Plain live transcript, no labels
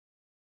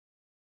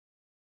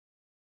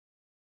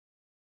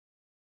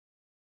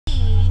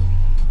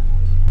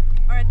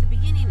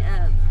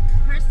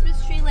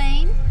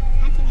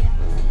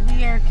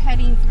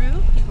cutting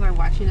through. People are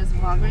watching us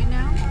vlog right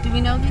now. Do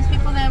we know these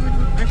people that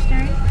are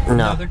staring?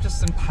 No, they're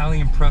just highly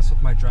impressed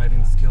with my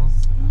driving skills.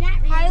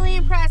 Not really. Highly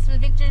impressed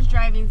with Victor's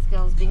driving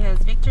skills because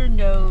Victor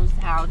knows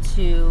how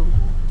to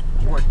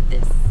work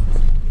this.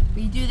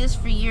 We do this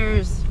for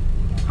years.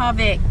 Huh,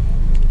 Vic?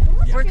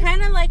 We're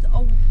kind of like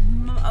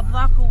a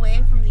block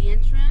away from the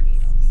entrance,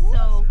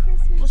 so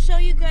we'll show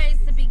you guys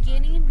the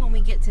beginning when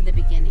we get to the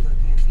beginning.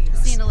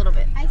 See in a little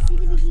bit. I see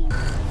the beginning.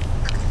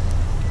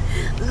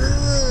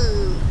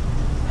 Ooh.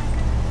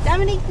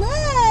 Dominic,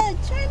 look!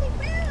 Charlie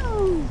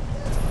Brown!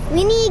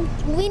 We need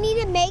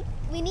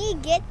to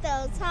get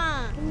those,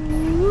 huh?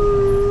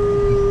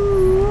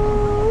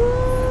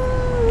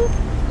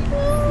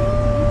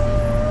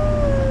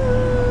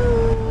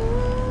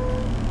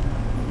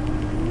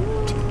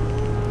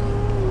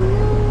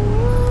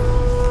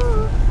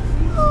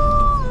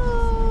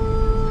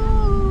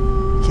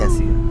 Can't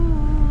see it.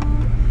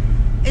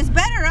 It's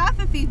better off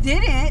if you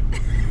didn't.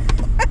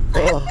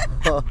 Why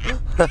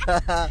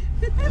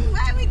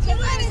would you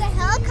want There's a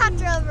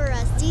helicopter over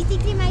us. Do you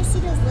think they might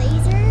see those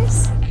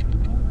lasers?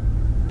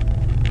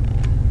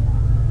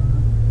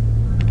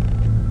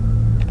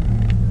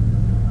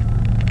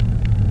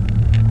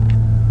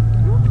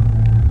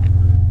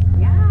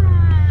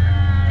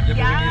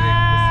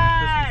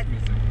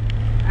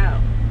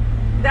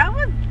 That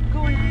was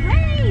going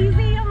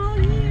crazy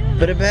on you.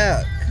 Put it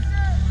back.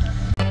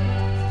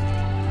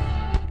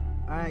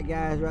 Alright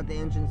guys, we're at the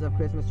entrance of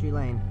Christmas Tree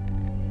Lane.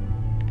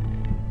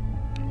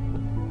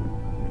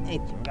 Hey,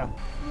 go.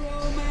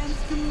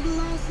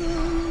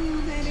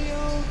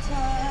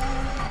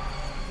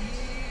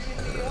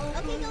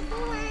 Okay, go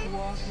forward.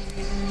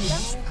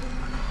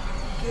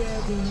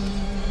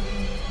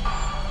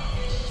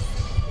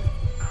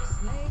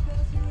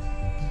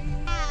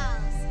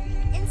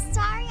 And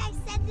sorry I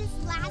said this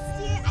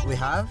last year. We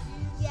have?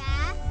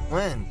 Yeah.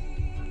 When?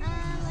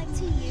 Like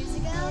 2 years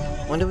ago.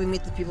 When did we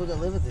meet the people that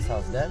live at this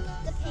house, Dad?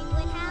 The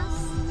penguin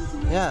house.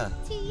 Yeah.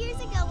 2 years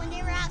ago when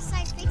they were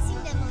outside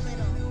fixing them a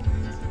little.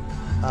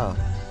 Oh.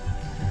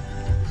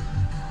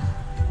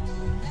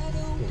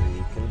 We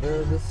can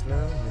build a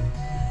snowman.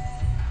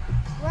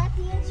 We're at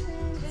the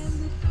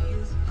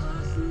entrance.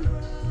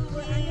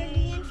 We're under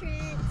the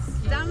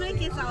entrance. Dominic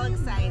gets all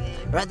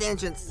excited. We're at the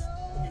entrance.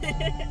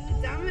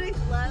 Dominic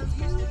loves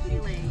Christmas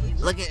Tree Lane.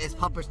 Look at it's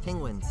Popper's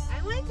Penguins.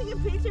 I want to take a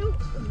picture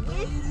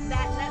with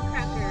that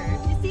nutcracker.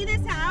 You see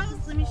this house?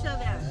 Let me show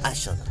them. I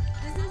show them.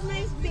 This is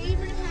my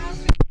favorite house.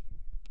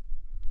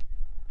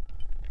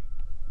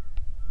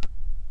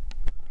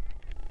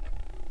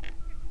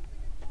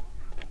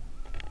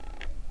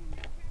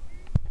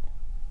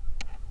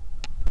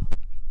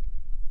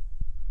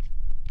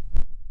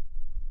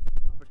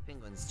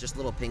 Penguins, just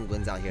little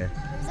penguins out here.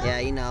 Yeah,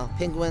 you know,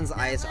 penguins,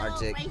 ice,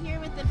 Arctic. Right here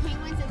with the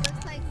penguins, it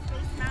looks like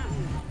Space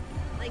Mountain.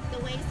 Like the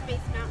way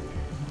Space Mountain is.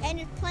 And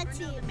there's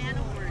plenty. The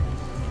Matterhorn.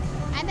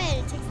 I bet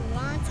it takes a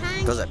long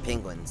time. Those are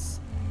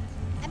penguins.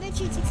 I bet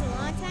you it takes a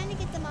long time to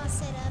get them all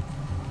set up.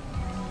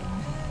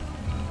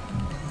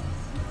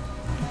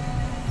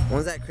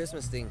 When's that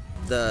Christmas thing?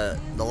 The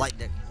light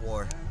deck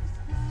war.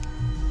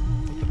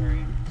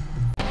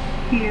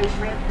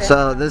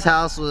 So this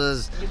house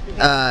was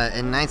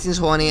in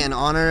 1920 in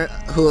honor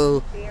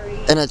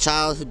and a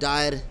child who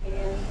died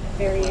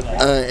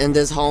in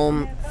this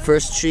home.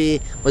 First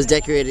tree was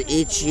decorated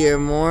each year.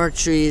 More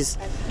trees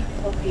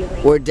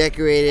were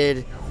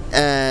decorated,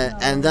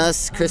 and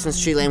thus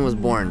Christmas Tree Lane was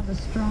born. A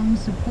strong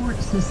support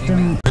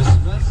system.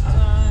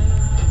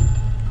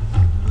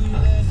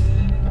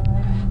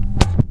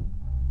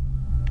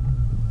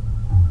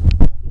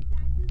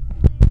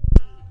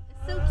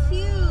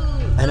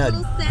 I know.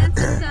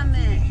 Santa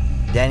stomach.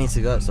 Dad needs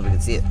to go up so we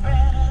can see it.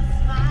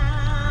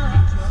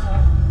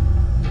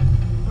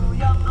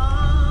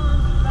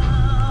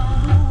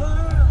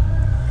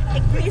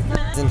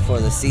 For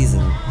the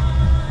season.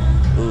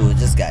 Ooh, it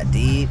just got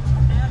deep.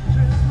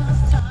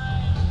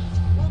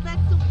 Well,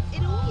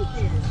 it always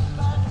is.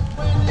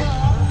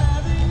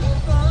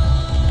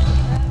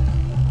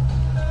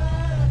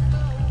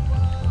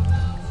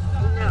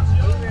 No,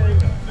 it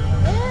ruined it.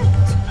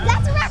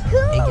 That's a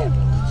raccoon!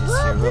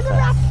 Look, there's a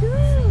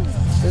raccoon!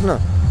 There's no.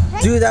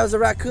 Dude, that was a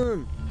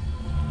raccoon.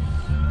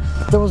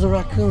 There was a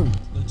raccoon.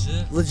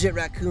 Legit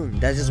raccoon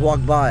that just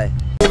walked by.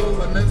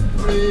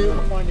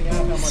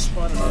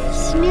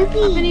 Snoopy!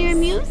 Up in your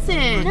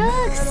music.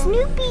 Look,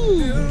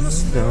 Snoopy!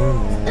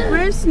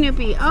 Where's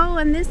Snoopy? Oh,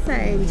 on this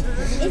side.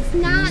 It's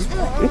not.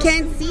 We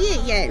can't see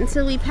it yet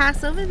until we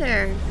pass over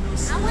there.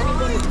 I want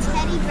to get a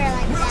teddy bear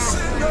like that.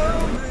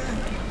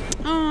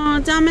 Oh,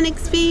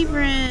 Dominic's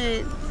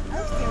favorite.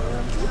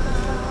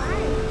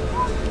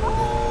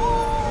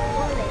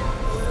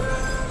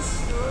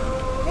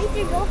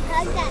 Victor, go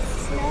hug that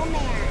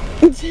snowman.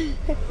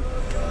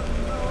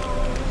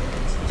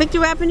 Victor,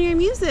 what happened to your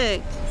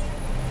music?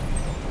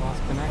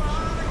 Lost connection.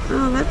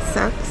 Oh, that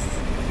sucks.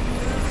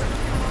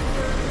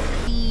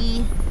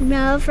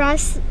 No,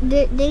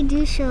 they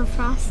do show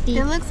Frosty.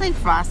 It looks like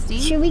Frosty.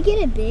 Should we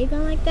get a big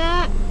one like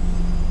that?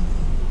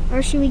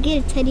 Or should we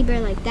get a teddy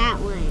bear like that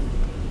one?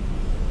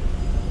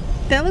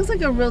 That looks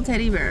like a real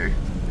teddy bear.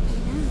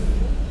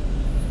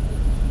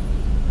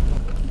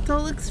 It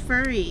all looks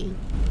furry.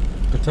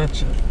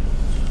 Touch it.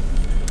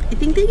 I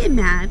think they get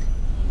mad.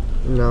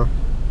 No.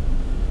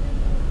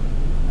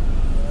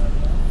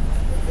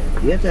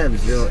 You have to have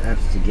 0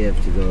 F's to give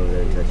to go over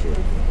there and touch it.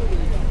 You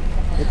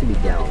have to be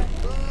down.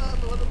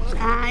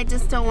 I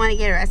just don't want to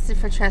get arrested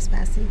for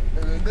trespassing.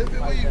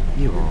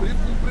 You won't.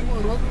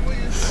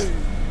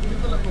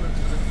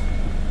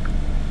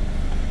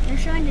 They're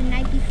showing the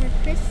night before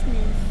Christmas.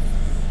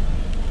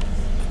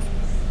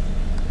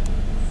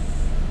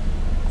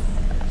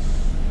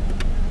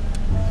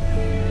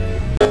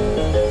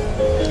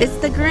 It's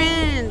the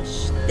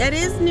Grinch. That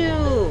is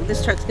new.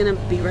 This truck's gonna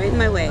be right in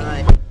my way.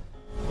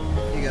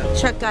 Here you go.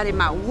 Truck got in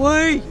my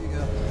way. Here you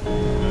go.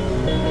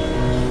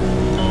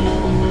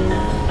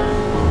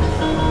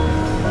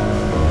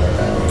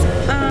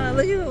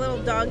 Look at the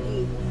little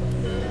doggy.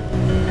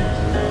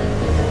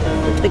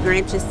 The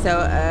Grinch is so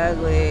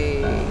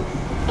ugly.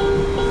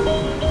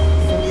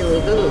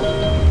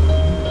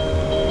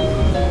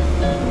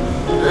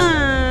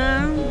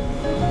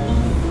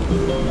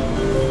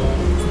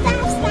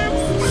 Stop, stop, stop.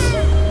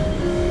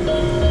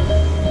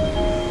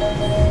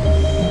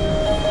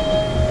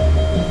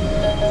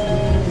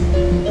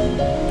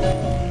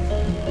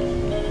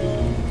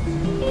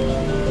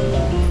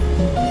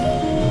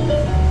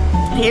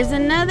 Here's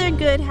another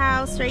good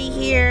house right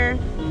here.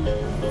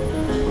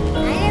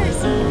 I never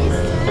seen this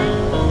one.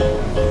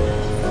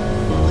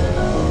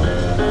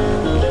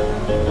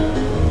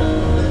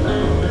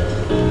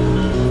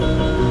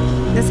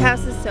 This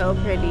house is so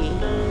pretty.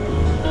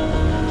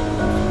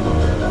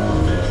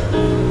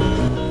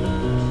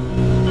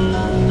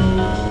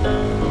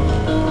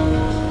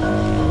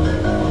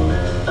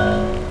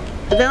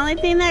 The only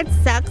thing that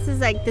sucks is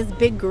like this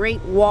big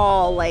great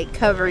wall like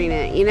covering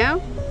it, you know?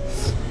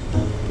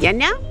 Yeah,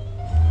 no?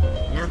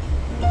 No.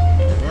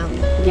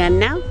 Yeah,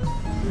 no? Is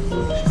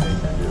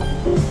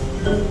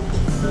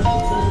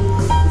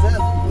that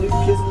Luke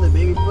kissing the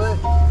baby foot?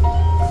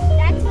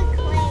 That's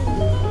McLean.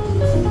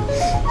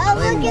 Oh,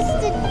 look, it's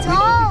the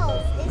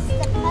dolls. It's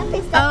the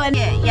puppets. Oh, and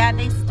yeah,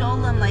 they stole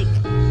them like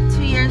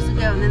 2 years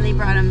ago and then they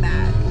brought them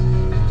back.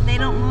 They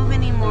don't move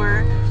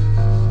anymore.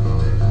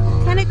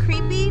 Kind of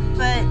creepy,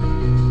 but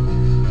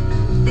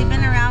they've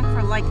been around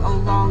for like a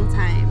long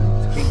time.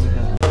 It's creepy,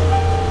 huh?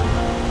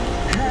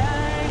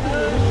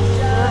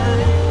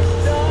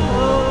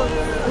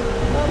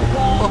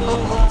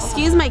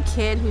 Excuse my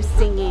kid who's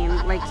singing.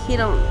 Like he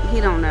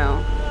don't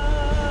know.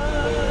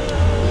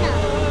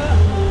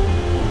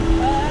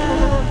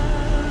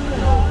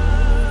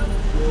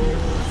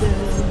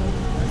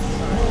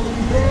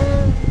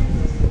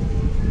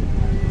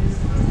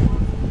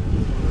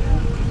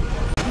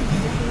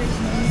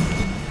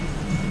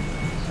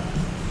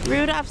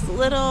 Rudolph's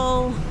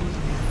little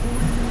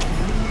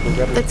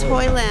the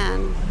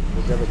Toyland.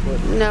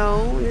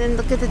 No, and then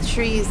look at the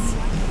trees.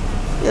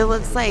 It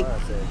looks like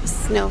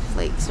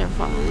snowflakes are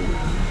falling.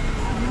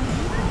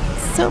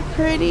 It's so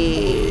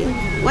pretty.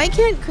 Why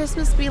can't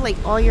Christmas be like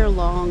all year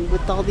long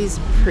with all these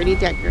pretty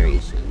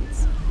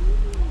decorations?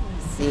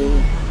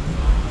 See?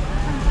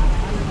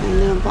 And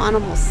the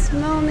abominable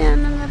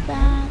snowman in the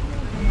back.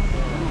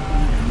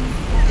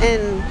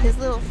 And his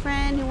little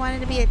friend who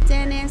wanted to be a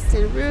dentist,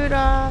 and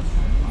Rudolph.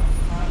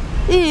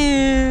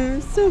 Ew,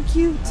 so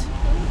cute.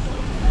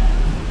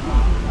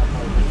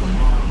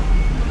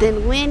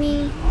 Then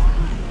Winnie.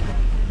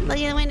 Look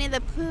at Winnie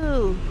the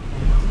Pooh.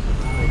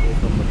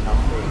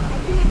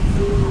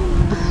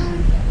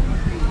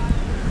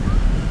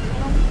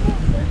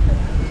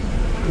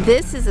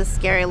 This is a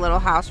scary little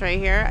house right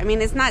here. I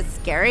mean, it's not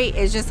scary.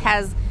 It just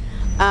has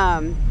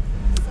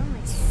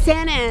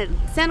Santa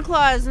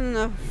Claus in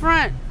the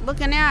front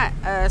looking at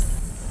us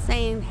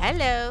saying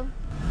hello.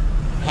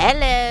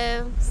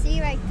 Hello. See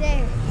right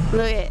there.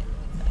 Look at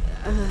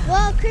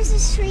Well,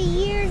 Christmas tree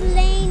year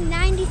lane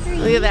 93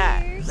 Look at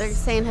that. They're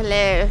saying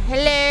hello.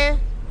 Hello.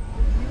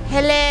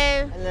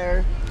 Hello.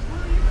 Hello.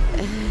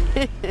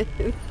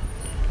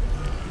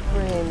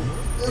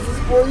 This is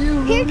for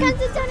you. Here comes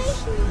the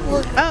donation.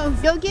 Oh,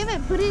 go give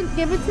it.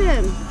 Give it to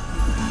him.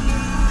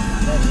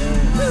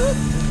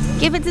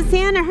 Give it to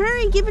Santa.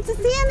 Hurry, give it to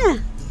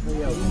Santa.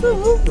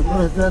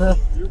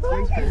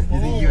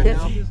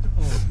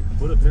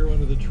 Put a pair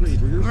under the tree.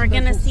 We're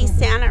gonna see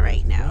Santa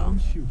right now.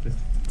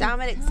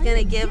 Dominic's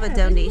gonna give a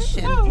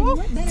donation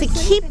to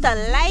keep the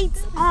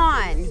lights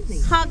on.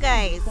 Huh,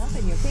 guys?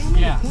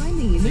 Yeah.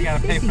 You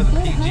gotta pay for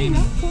the PG.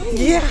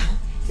 Yeah.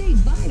 Say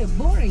bye to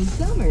boring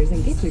summers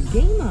and get your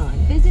game on.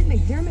 Visit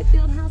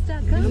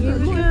McDermottFieldhouse.com for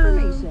more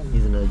information.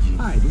 He's an OG.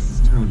 Hi, this is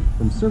Tony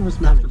from Service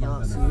Master.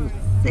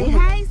 Say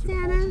hi,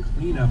 Santa.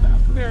 Clean up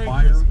after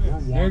fire or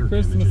water. Merry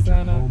Christmas,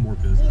 Santa. Home or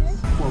business.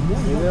 For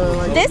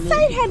more This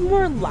side had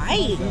more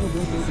light.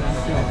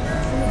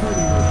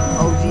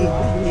 OG.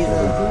 He's an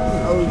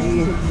OG.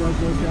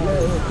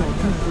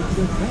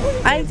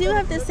 I do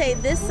have to say,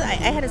 this side,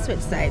 I had to switch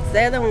sides.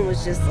 The other one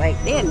was just like,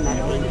 they had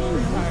nothing.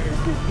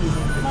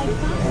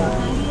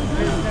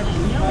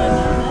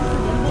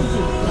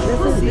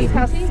 This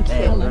house is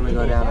cute. We're gonna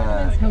go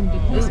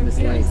down Christmas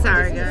Lane.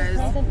 Sorry guys,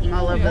 I'm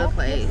all over the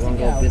place. Wanna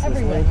go Christmas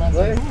Lane?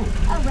 Where?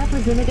 A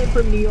representative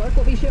from New York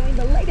will be showing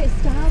the latest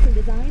styles and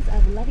designs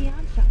of Levion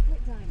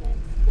chocolate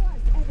diamonds. Plus,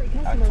 every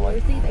customer will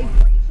receive a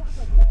free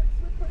chocolate fork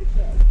with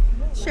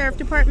purchase. Sheriff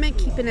Department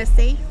keeping us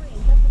safe.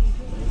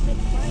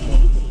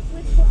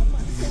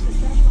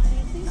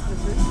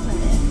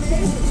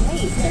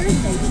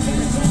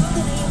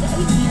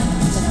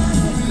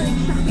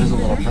 There's a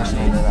little pressure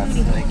in there.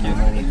 Thank you,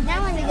 honey.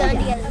 Now when we go to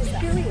the other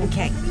side.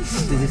 Okay.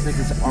 Did you stick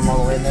his arm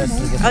all the way in there?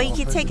 So Oh, you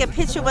can take a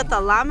picture with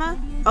the llama?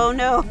 Oh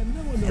no,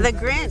 the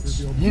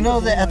Grinch. You know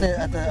that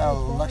at the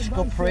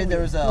electrical parade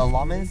there was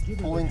llamas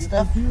pulling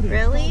stuff?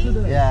 Really?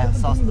 Yeah, I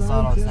saw it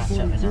on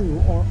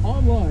Snapchat. Or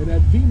online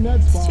at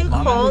It's too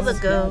cold to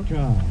go.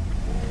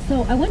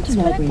 So I went to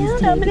Put it Walgreens down,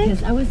 today Dominic.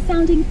 because I was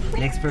sounding pretty.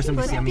 Next person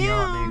we see on me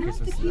out. Merry Not the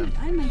Christmas to cute,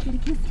 them. I might get a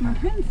kiss from a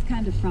prince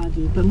kind of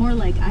froggy, but more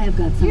like I have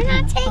got some You're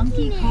kind not of funky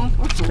taking it. cough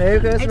or cold. Merry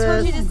I told you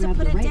Christmas. just to Grab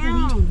put the it right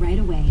down. relief right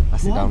away. I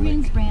see Dominic.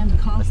 Walgreens brand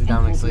cough I see and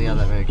Dominic, cold so yeah,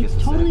 that Merry relief. It's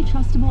Christmas to totally them.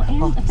 trustable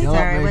and effective. Yellow,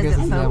 Sorry, Merry wasn't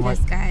Christmas to them.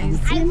 focused, guys.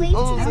 I wait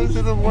Oh, those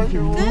are the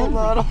one-year-old.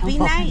 Good. Be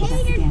nice.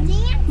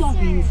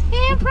 Walgreens.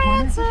 Hey,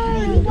 Prancer,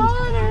 you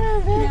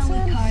Now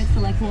with cards,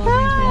 select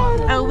Walgreens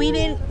brand. Oh,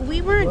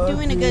 we weren't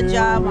doing a good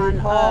job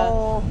on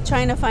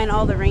trying to find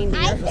all the I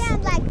reindeer.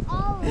 found like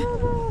all.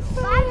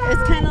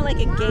 It's kind of like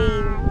a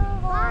game.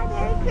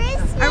 Merry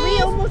Christmas. Are we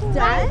almost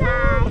done?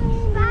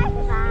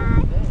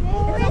 Bye-bye.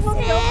 Merry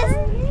Christmas.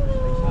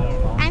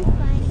 I'm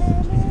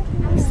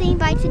fine. I'm saying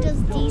bye to those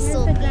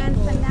diesel people.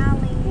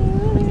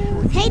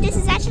 Hey, this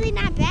is actually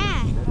not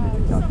bad.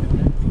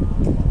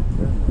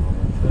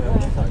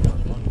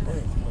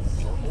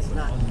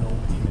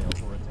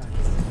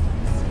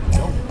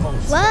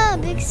 Whoa,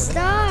 big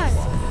star.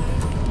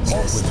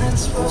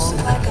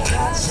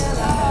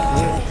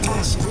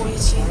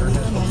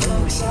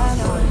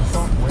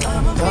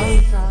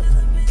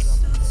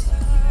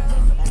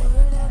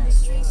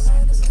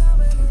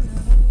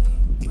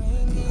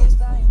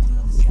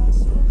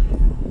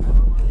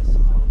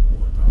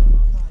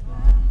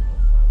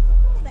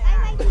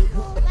 Bye-bye,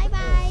 people.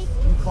 Bye-bye.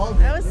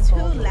 That was too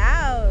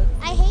loud.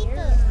 I hate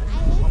those.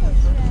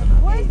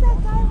 Where's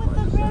that guy with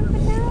the grand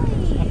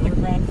finale? The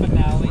grand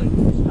finale.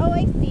 Oh,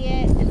 I see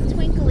it. It's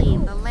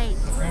twinkling, the lake.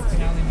 Grand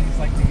finale means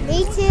like the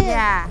Me too.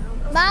 Yeah.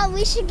 Mom,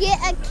 we should get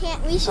a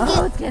we should Oh,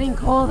 get it's getting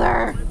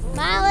colder.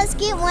 Mom, let's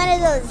get one of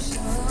those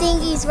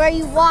thingies where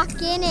you walk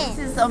in it.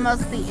 This is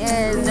almost the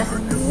end.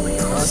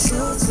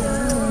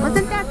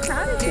 Wasn't that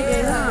crowded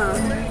today, huh?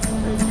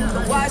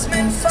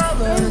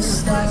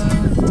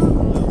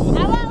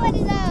 I want one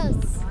of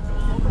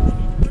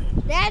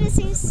those. That is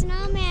a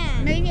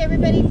snowman. Maybe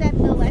everybody's at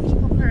the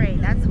electrical parade,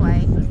 that's why.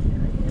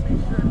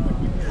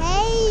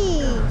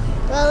 Hey.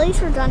 Well, at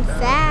least we're done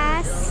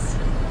fast.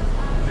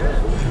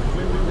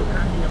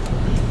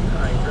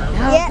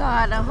 Oh Yeah.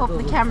 God, I hope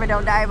the camera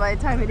don't die by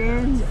the time it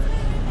ends.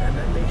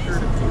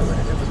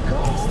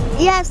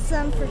 You have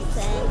some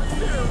percent.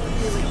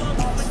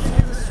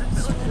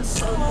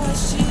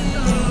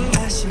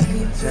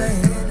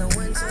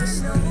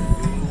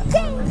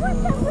 Dang,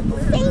 what's up with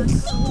the same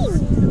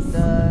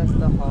thing?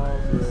 The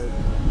hall's good.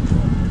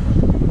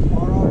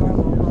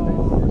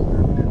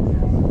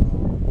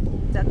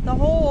 Duck the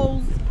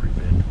holes.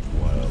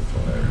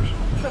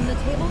 From the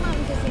Table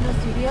Mountain Casino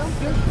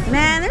Studio.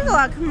 Man, there's a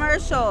lot of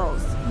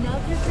commercials.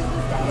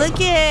 Look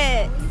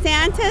it,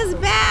 Santa's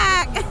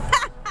back.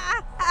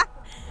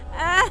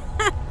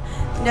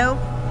 Nope.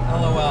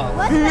 LOL.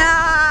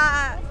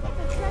 Nah.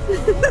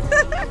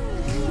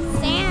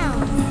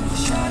 Sound.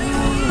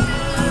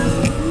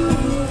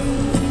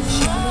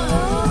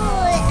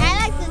 Oh, I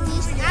like the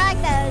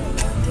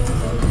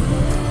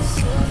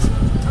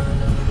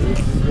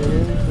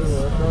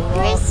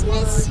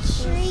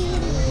Christmas tree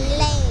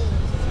lane.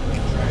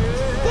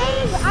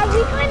 Dave, are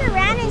we going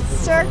around in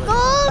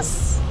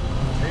circles?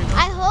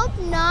 I hope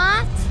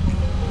not.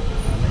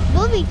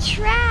 We'll be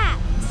trapped.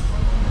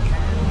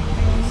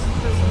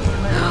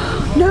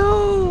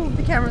 No,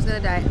 the camera's gonna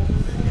die.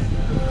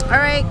 All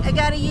right, I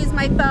gotta use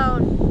my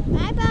phone.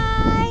 Bye bye.